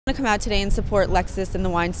To come out today and support Lexus and the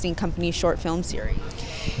Weinstein Company short film series.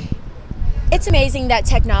 It's amazing that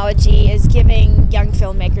technology is giving young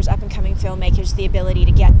filmmakers, up-and-coming filmmakers, the ability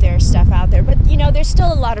to get their stuff out there. But, you know, there's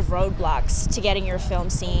still a lot of roadblocks to getting your film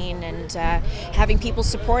seen and having people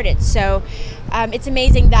support it. So it's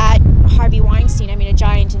amazing that Harvey Weinstein, I mean, a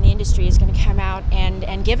giant in the industry, is going to come out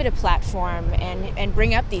and give it a platform and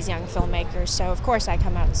bring up these young filmmakers. So, of course, I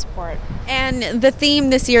come out and support. And the theme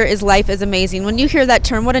this year is Life is Amazing. When you hear that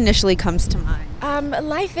term, what initially comes to mind?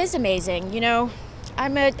 Life is amazing, you know.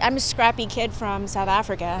 I'm a scrappy kid from South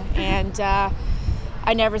Africa, and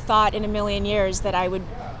I never thought in a million years that I would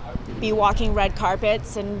be walking red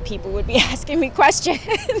carpets and people would be asking me questions.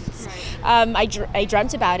 Right. I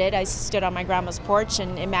dreamt about it. I stood on my grandma's porch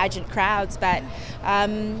and imagined crowds, but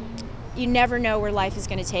you never know where life is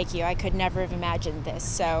going to take you. I could never have imagined this,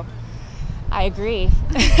 so I agree.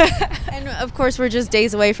 And of course, we're just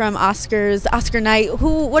days away from Oscars, Oscar night.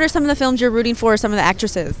 What are some of the films you're rooting for, some of the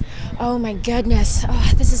actresses? Oh my goodness.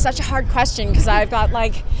 Oh, this is such a hard question because I've got,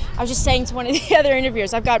 like, I was just saying to one of the other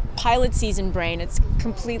interviewers, I've got pilot season brain. It's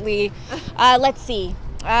completely, let's see.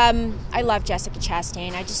 I love Jessica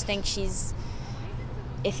Chastain. I just think she's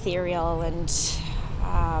ethereal and,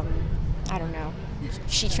 I don't know,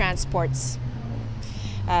 she transports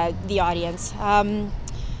the audience.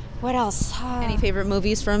 What else? Any favorite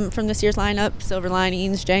movies from this year's lineup? Silver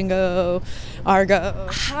Linings, Django, Argo.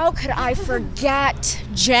 How could I forget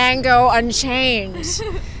Django Unchained?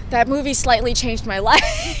 That movie slightly changed my life.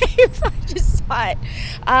 I just saw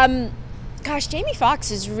it. Gosh, Jamie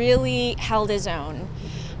Foxx has really held his own.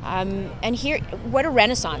 And here, what a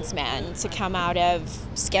renaissance man to come out of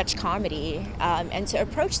sketch comedy and to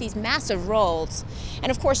approach these massive roles.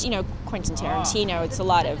 And of course, you know, Quentin Tarantino, it's a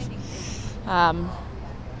lot of,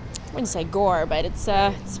 I wouldn't say gore, but it's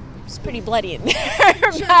pretty bloody in there.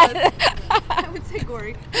 I would say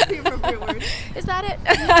gory. That's the appropriate word. Is that it?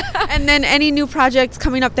 And then any new projects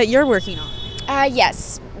coming up that you're working on?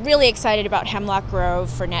 Yes. Really excited about Hemlock Grove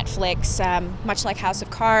for Netflix. Much like House of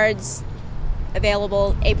Cards,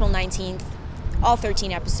 available April 19th. All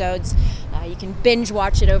 13 episodes. You can binge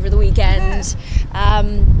watch it over the weekend.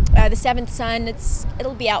 The Seventh Son,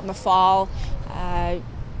 it'll be out in the fall.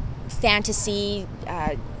 Fantasy.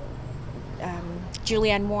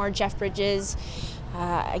 Julianne Moore, Jeff Bridges.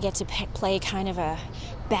 I get to play kind of a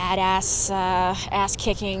badass,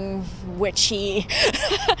 ass-kicking, witchy.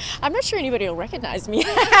 I'm not sure anybody will recognize me.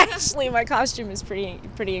 Actually, my costume is pretty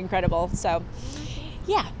incredible. So,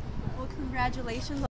 yeah. Well, congratulations.